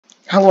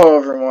Hello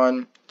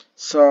everyone.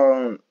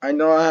 So, I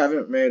know I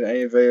haven't made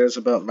any videos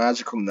about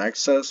Magical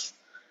Nexus.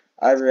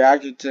 I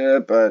reacted to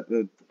it, but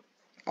the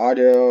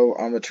audio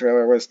on the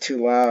trailer was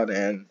too loud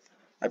and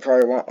I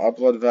probably won't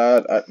upload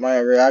that. My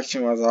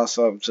reaction was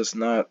also just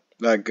not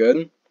that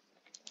good.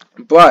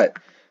 But,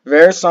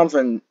 there's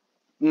something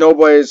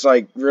nobody's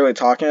like really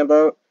talking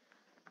about,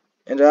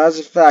 and that's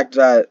the fact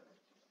that,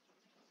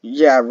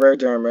 yeah, Rare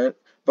Dermot,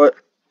 but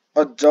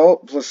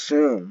Adult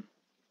Blossom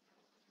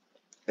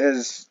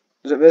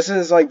this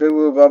is like Big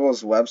Blue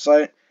Bubble's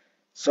website.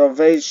 So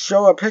they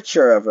show a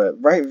picture of it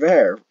right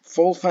there,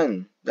 full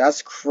fin.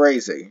 That's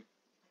crazy.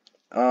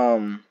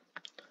 Um,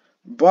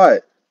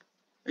 but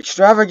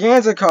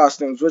extravaganza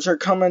costumes, which are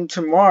coming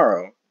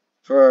tomorrow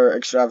for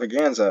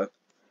extravaganza,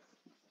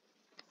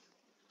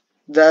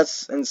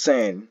 that's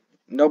insane.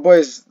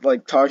 Nobody's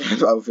like talking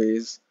about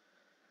these.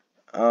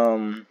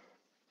 Um,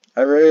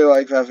 I really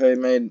like that they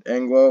made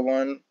Anglo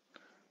one,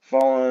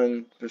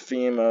 following the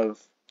theme of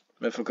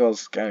mythical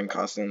scanning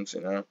costumes.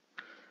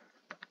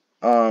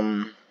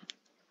 Um,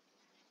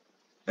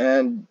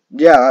 and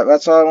yeah,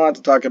 that's all I wanted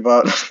to talk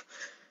about.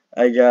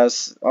 I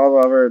guess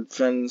all over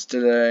fins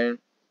today.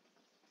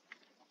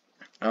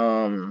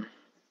 Um,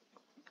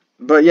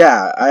 but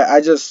yeah,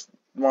 I just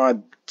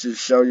wanted to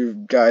show you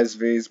guys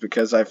these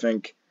because I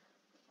think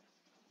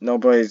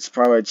nobody's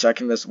probably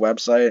checking this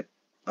website.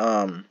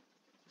 Um,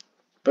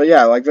 but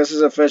yeah, like this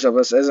is official.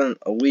 This isn't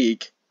a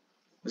leak.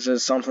 This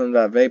is something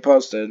that they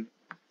posted.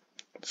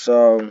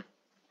 So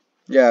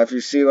yeah, if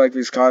you see like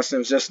these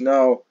costumes, just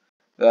know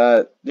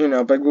that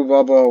Big Blue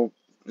Bubble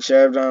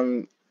shared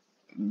them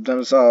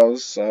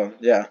themselves. So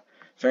yeah,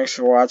 thanks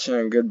for watching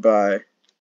and goodbye.